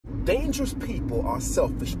Dangerous people are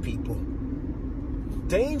selfish people.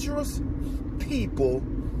 Dangerous people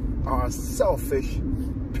are selfish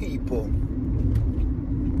people.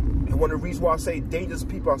 And one of the reasons why I say dangerous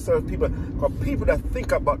people are selfish people are people that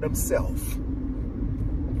think about themselves.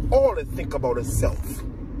 All they think about is self.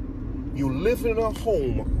 You live in a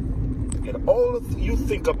home and all you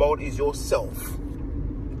think about is yourself.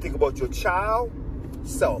 You think about your child,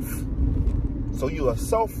 self. So you're a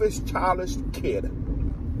selfish, childish kid.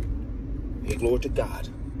 Hey, glory to God.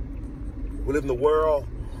 We live in a world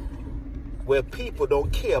where people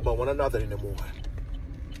don't care about one another anymore.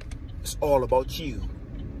 It's all about you.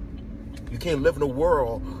 You can't live in a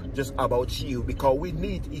world just about you because we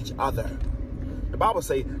need each other. The Bible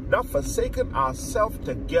says, not forsaking ourselves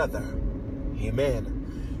together.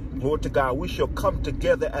 Amen. Glory to God. We shall come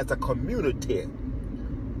together as a community.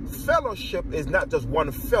 Fellowship is not just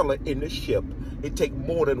one fella in the ship. It takes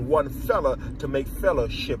more than one fella to make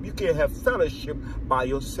fellowship. You can't have fellowship by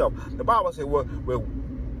yourself. The Bible says,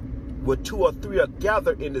 where two or three are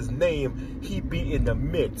gathered in his name, he be in the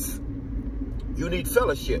midst. You need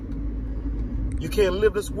fellowship. You can't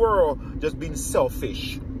live this world just being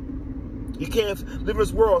selfish. You can't live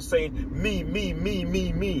this world saying, me, me, me,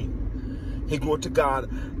 me, me. Hey, glory to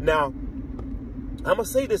God. Now, I'm going to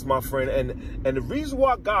say this, my friend, and the reason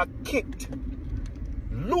why God kicked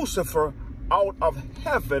Lucifer out of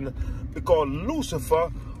heaven, because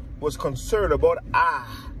Lucifer was concerned about I.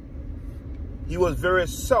 He was very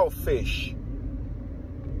selfish.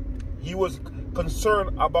 He was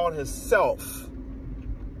concerned about himself.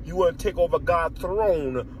 He wouldn't take over God's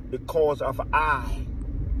throne because of I.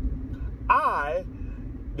 I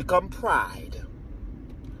become pride.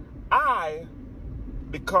 I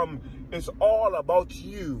become, it's all about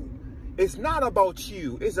you. It's not about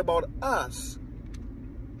you. It's about us.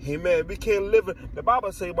 Amen. We can't live it. The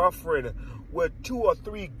Bible says, my friend, where two or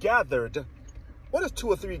three gathered. What is two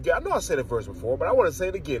or three gathered? I know I said the verse before, but I want to say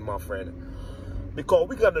it again, my friend. Because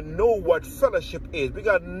we got to know what fellowship is. We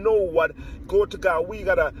got to know what, glory to God, we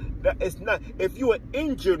got to, it's not, if you are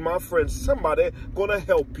injured, my friend, somebody going to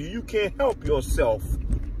help you. You can't help yourself.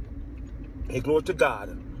 Hey, glory to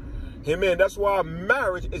God. Amen. That's why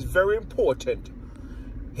marriage is very important.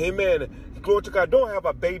 Amen. Glory to God. Don't have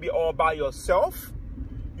a baby all by yourself.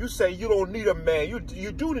 You say you don't need a man. You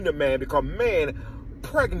do need a man because man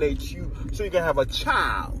impregnates you so you can have a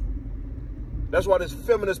child. That's why this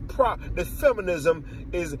feminism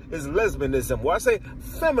is lesbianism. When I say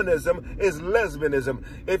feminism is lesbianism.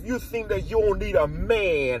 If you think that you don't need a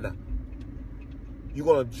man, you're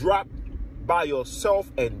going to drop by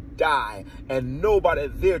yourself and die, and nobody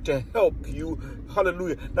there to help you.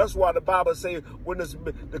 Hallelujah. That's why the Bible says when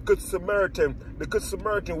the Good Samaritan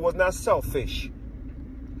was not selfish.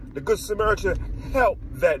 The Good Samaritan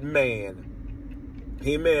helped that man.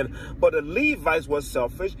 Amen. But the Levites were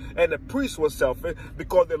selfish and the priests were selfish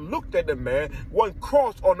because they looked at the man, one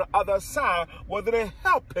cross on the other side, whether they're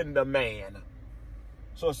helping the man.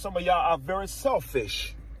 So some of y'all are very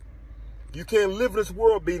selfish. You can't live in this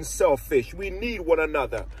world being selfish. We need one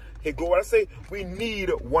another. Hey, glory. I say we need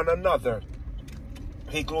one another.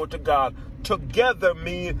 Hey, glory to God. Together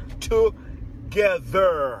means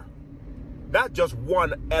together. Not just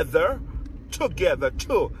one other. Together,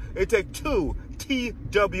 two. It takes two.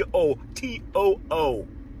 T-W-O-T-O-O.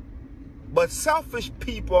 But selfish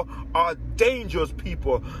people are dangerous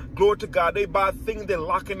people. Glory to God. They buy things they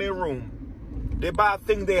lock in their room. They buy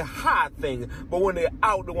things, they hide things. But when they're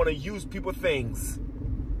out, they want to use people's things.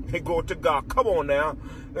 Hey, glory to God. Come on now.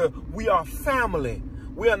 We are family.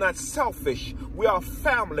 We are not selfish. We are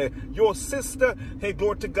family. Your sister, hey,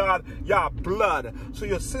 glory to God, y'all blood. So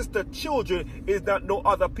your sister children is not no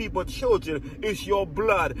other people's children. It's your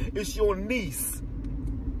blood. It's your niece.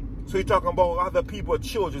 So you're talking about other people's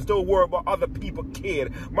children. Don't worry about other people's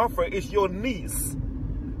kids. My friend, it's your niece.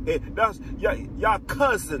 That's y'all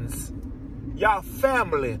cousins. Y'all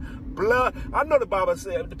family. Blood. I know the Bible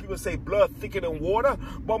says, the people say blood thicker than water,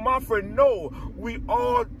 but my friend, no, we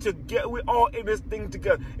all together, we all in this thing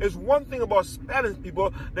together. It's one thing about Spanish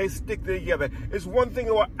people, they stick together. It's one thing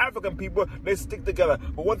about African people, they stick together.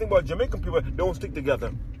 But one thing about Jamaican people, they don't stick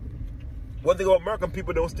together. One thing about American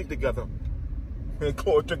people, they don't stick together. And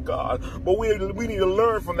glory to God. But we need to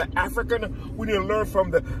learn from the African, we need to learn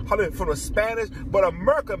from the Spanish, but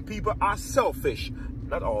American people are selfish.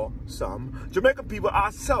 Not all, some. Jamaican people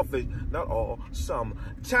are selfish. Not all, some.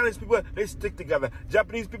 Chinese people, they stick together.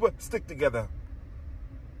 Japanese people stick together.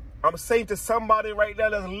 I'm saying to somebody right now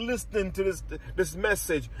that's listening to this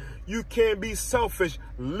message, you can't be selfish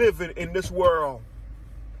living in this world.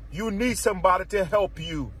 You need somebody to help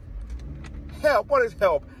you. Help. What is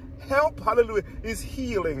help? Help, hallelujah, is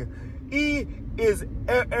healing. E is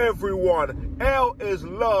everyone. L is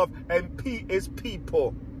love. And P is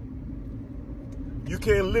people. You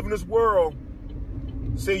can't live in this world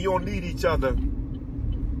say you don't need each other.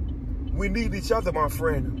 We need each other, my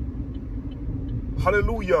friend.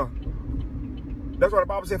 Hallelujah. That's what the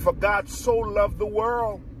Bible says. For God so loved the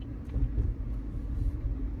world.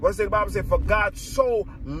 What does the Bible say? For God so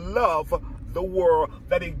loved the world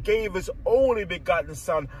that he gave his only begotten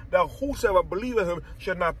Son, that whosoever believeth him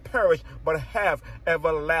should not perish but have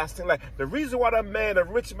everlasting life. The reason why the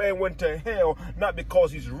rich man went to hell, not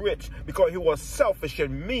because he's rich, because he was selfish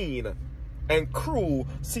and mean and cruel.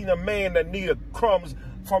 Seeing a man that needed crumbs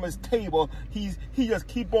from his table, he just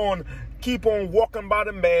keep on walking by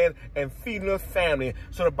the man and feeding his family.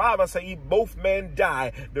 So the Bible says both men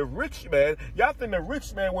die. The rich man, y'all think the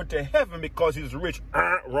rich man went to heaven because he was rich?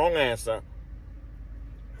 Wrong answer.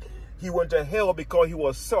 He went to hell because he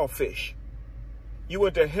was selfish. He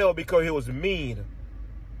went to hell because he was mean.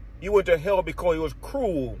 He went to hell because he was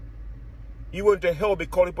cruel. He went to hell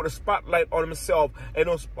because he put a spotlight on himself and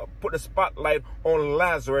put a spotlight on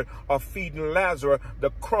Lazarus, or feeding Lazarus the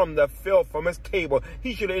crumb that fell from his table.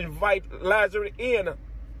 He should invite Lazarus in.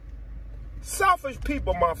 Selfish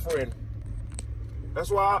people, my friend. That's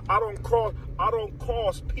why I don't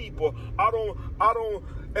cross people. I don't,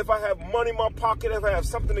 if I have money in my pocket, if I have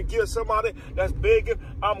something to give somebody that's begging,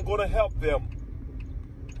 I'm going to help them.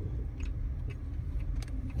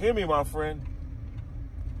 Hear me, my friend.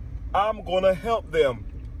 I'm going to help them.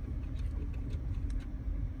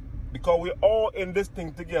 Because we're all in this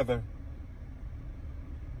thing together.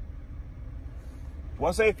 What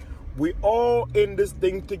I say? We're all in this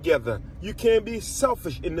thing together. You can't be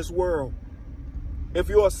selfish in this world. If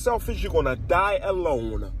you are selfish, you're going to die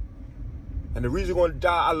alone. And the reason you're going to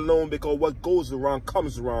die alone, because what goes around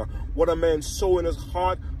comes around. What a man sows in his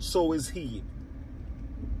heart, so is he.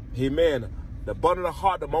 Amen. The abundance of the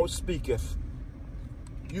heart, the mouth speaketh.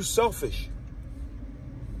 You selfish.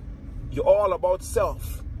 You're all about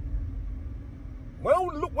self. Well,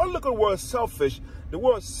 look at the word selfish. The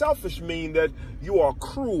word selfish means that you are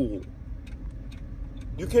cruel.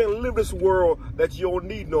 You can't live this world that you don't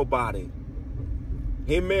need nobody.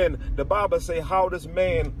 Amen. The Bible say how this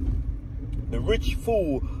man, the rich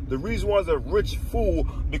fool, the reason why he's a rich fool,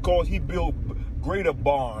 because he built greater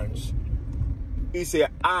barns. He said,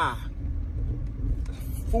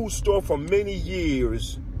 food store for many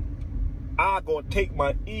years, I gonna take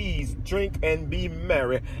my ease, drink, and be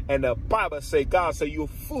merry. And the Bible say, God say, you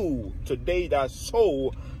fool, today thy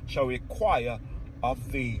soul shall require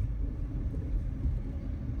of thee.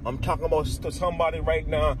 I'm talking about somebody right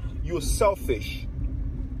now. You're selfish.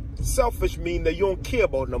 Selfish mean that you don't care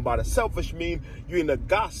about nobody. Selfish mean you're in the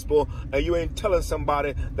gospel and you ain't telling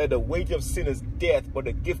somebody that the wage of sin is death, but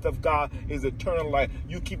the gift of God is eternal life.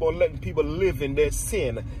 You keep on letting people live in their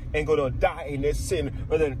sin and going to die in their sin,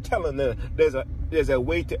 rather than telling them there's a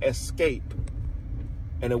way to escape.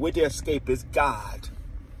 And the way to escape is God.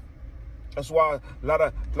 That's why a lot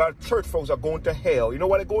of church folks are going to hell. You know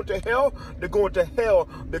why they're going to hell? They're going to hell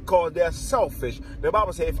because they're selfish. The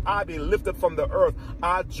Bible says, if I be lifted from the earth,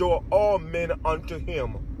 I draw all men unto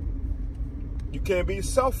him. You can't be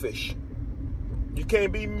selfish. You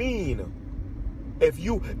can't be mean. If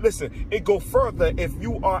you listen, it go further. If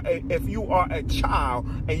you are a child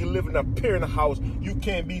and you live in a parent house, you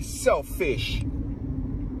can't be selfish.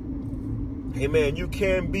 Amen. You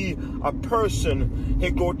can be a person,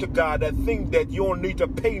 hey, glory to God, that think that you don't need to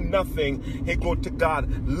pay nothing, hey, glory to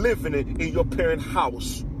God, living it in your parent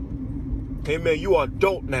house. Amen. You are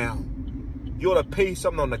adult now. You ought to pay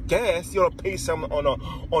something on the gas. You ought to pay something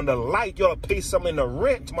on the light. You ought to pay something in the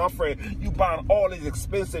rent, my friend. You buying all these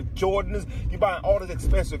expensive Jordans. You buying all these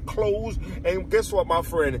expensive clothes. And guess what, my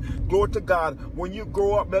friend? Glory to God. When you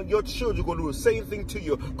grow up, your children are going to do the same thing to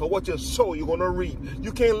you. Because what you sow, you're going to reap.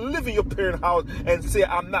 You can't live in your parent house and say,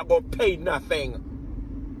 I'm not going to pay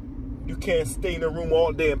nothing. You can't stay in the room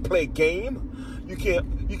all day and play game. You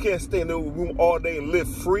can't stay in the room all day and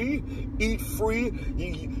live free, eat free.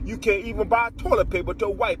 You can't even buy toilet paper to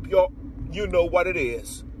wipe your, you know what it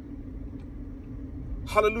is.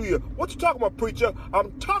 Hallelujah. What you talking about, preacher?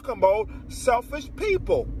 I'm talking about selfish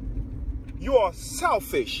people. You are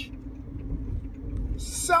selfish.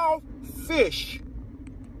 Selfish.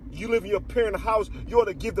 You live in your parents' house, you ought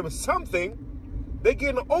to give them something. They're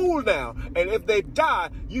getting old now. And if they die,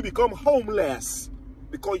 you become homeless.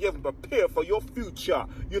 Because you haven't prepared for your future.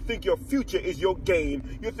 You think your future is your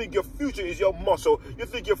game. You think your future is your muscle. You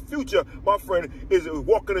think your future, my friend, is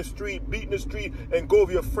walking the street, beating the street, and go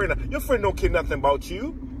over your friend. Your friend don't care nothing about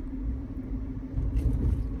you.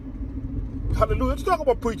 Hallelujah. I'm talking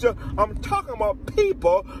about preacher. I'm talking about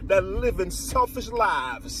people that live in selfish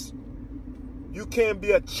lives. You can't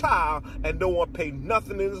be a child and don't want to pay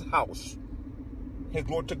nothing in his house. Hey,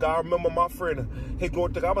 glory to God. I remember my friend. Hey,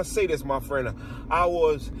 glory to God. I'm going to say this, my friend. I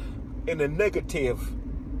was in the negative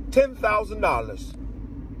 $10,000.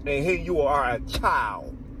 And here you are, a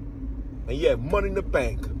child. And you have money in the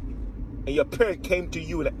bank. And your parent came to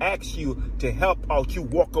you and asked you to help out. You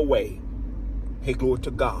walk away. Hey, glory to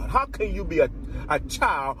God. How can you be a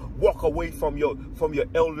child, walk away from your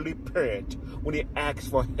elderly parent when he asks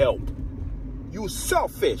for help? You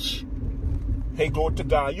selfish. Hey, glory to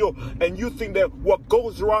God. And you think that what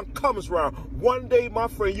goes around comes around. One day, my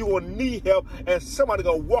friend, you will need help and somebody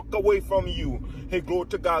gonna walk away from you. Hey, glory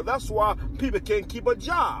to God. That's why people can't keep a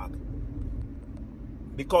job.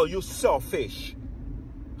 Because you're selfish.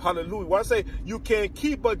 Hallelujah. When I say you can't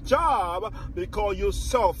keep a job because you're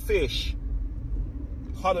selfish.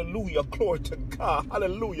 Hallelujah. Glory to God.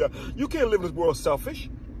 Hallelujah. You can't live in this world selfish.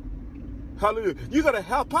 Hallelujah. You got to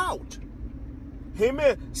help out.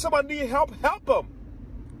 Amen. Somebody need help, help them.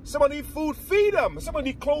 Somebody need food, feed them.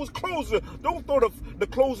 Somebody need clothes, clothes. Don't throw the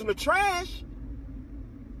clothes in the trash.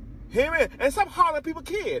 Amen. And stop hollering at people's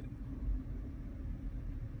kid.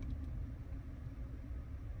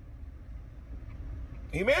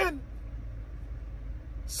 Amen.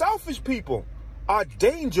 Selfish people are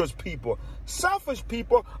dangerous people. Selfish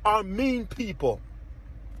people are mean people.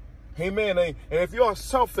 Amen. And if you're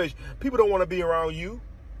selfish, people don't want to be around you.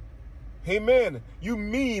 Amen. You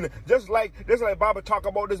mean, just like Bible talk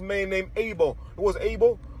about this man named Abel. It was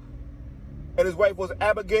Abel and his wife was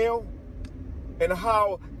Abigail, and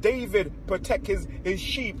how David protect his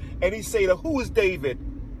sheep. And he said, who is David?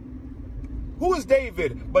 Who is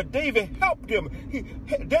David? But David helped him.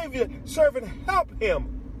 David servant helped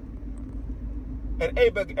him. And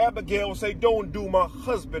Abigail will say, don't do my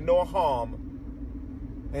husband no harm.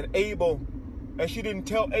 And she didn't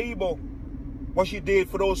tell Abel what she did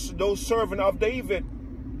for those servants of David.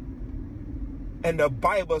 And the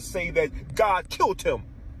Bible say that God killed him.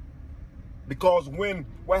 Because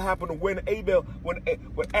what happened when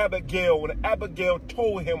Abigail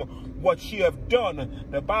told him what she have done,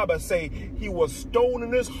 the Bible say he was stoned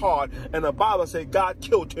in his heart, and the Bible say God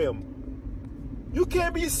killed him. You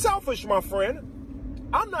can't be selfish, my friend.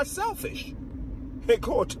 I'm not selfish. Hey,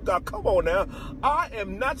 glory to God. Come on now. I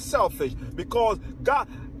am not selfish because God,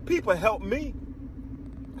 people help me.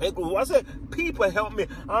 Hey, I said people help me.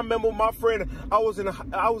 I remember my friend, I was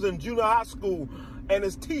in junior high school, and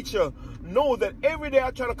his teacher know that every day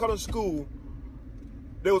I try to come to school,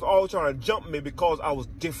 they was always trying to jump me because I was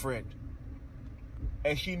different.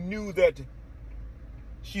 And she knew that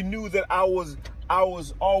I was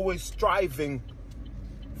always striving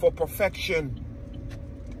for perfection.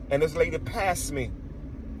 And this lady passed me.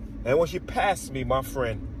 And when she passed me, my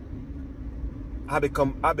friend, I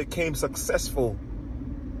became successful.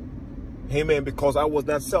 Amen. Because I was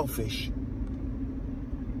not selfish.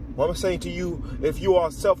 What I'm saying to you, if you are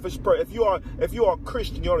a selfish person, if you are a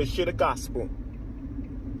Christian, you ought to share the gospel.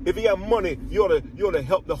 If you have money, you ought to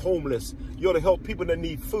help the homeless. You ought to help people that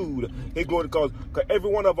need food. Hey, glory to God, because every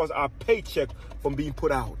one of us are paycheck from being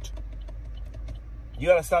put out. You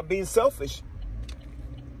got to stop being selfish.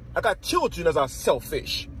 I got children that are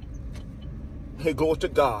selfish. Hey, glory to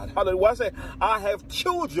God. Hallelujah. I say, I have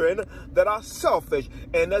children that are selfish.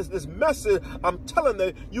 And that's this message I'm telling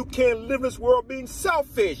them, you can't live in this world being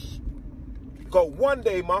selfish. Because one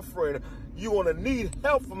day, my friend, you're going to need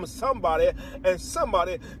help from somebody, and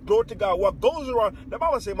somebody, glory to God, what goes around, the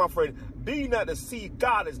Bible says, my friend, be not deceived,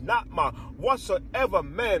 God is not mocked. Whatsoever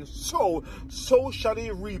man sow, so shall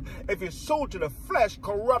he reap. If you sow to the flesh,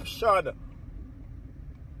 corruption.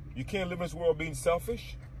 You can't live in this world being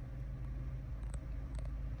selfish.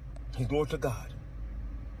 Glory to God.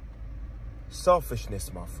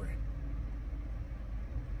 Selfishness, my friend.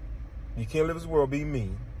 You can't live in this world being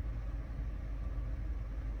mean.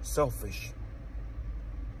 Selfish.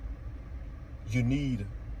 You need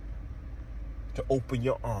to open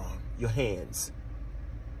your arm, your hands.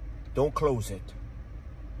 Don't close it.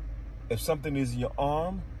 If something is in your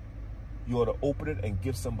arm, you ought to open it and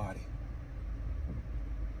give somebody.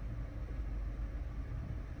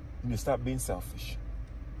 You need to stop being selfish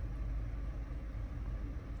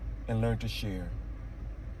and learn to share.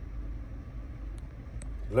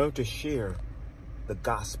 Learn to share the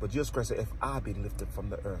gospel. Jesus Christ said, if I be lifted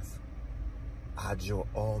from the earth, I draw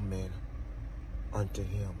all men unto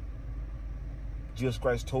him. Jesus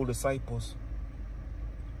Christ told disciples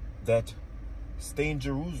that stay in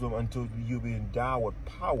Jerusalem until you be endowed with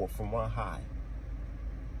power from on high,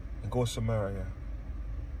 and go to Samaria.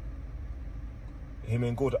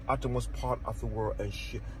 Amen. Go to the uttermost part of the world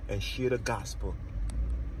and share the gospel.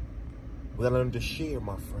 We gotta learn to share,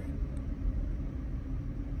 my friend.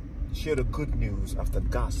 Share the good news of the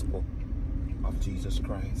gospel of Jesus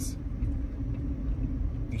Christ.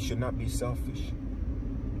 We should not be selfish.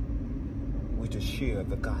 We just share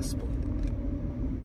the gospel.